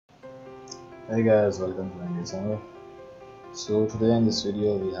Hey guys, welcome to my channel. So today in this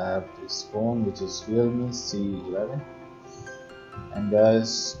video we have this phone which is Realme C11, and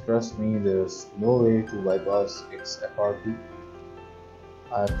guys, trust me, there's no way to bypass its FRP.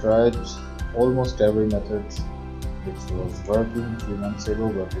 I tried almost every method which was working 3 months ago,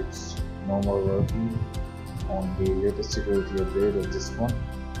 but it's no more working on the latest security update of this phone.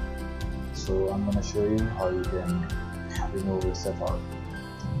 So I'm gonna show you how you can remove its FRP.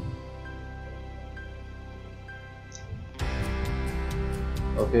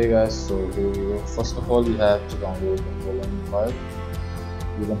 Okay guys, so here we go. First of all, you have to download the following file.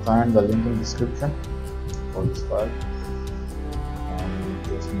 You can find the link in description for this file, and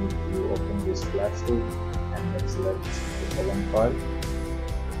you just need to open this flash tool and then select the following file.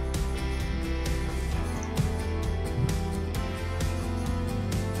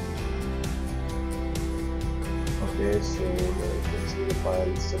 Okay, so you can see the file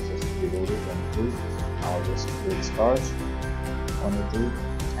is successfully loaded and approved. Now just click start on YouTube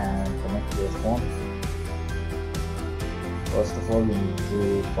and connect your phone. First of all, you need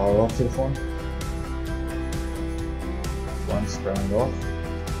to power off your phone. Once turned off,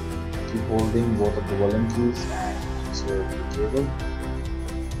 keep holding both of the volume keys and insert the cable.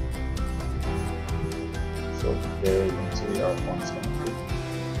 So there you can see our phone is connected.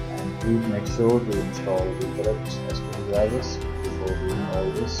 And please make sure to install the correct SD drivers before doing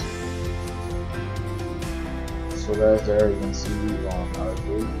all this. So guys, there you can see on our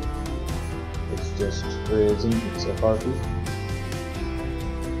tool, it's just raising its FRP,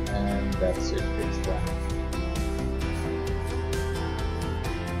 and that's it, it's done.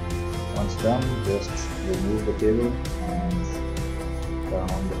 Once done, just remove the cable and turn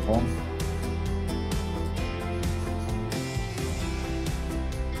on the phone.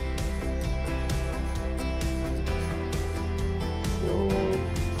 So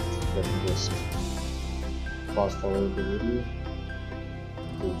let me just fast forward the video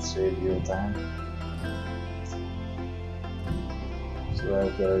to save your time. So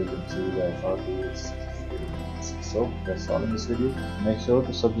right there you can see the FRP is 50 minutes. So that's all in this video. Make sure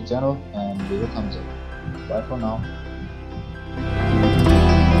to sub the channel and give a thumbs up. Bye for now.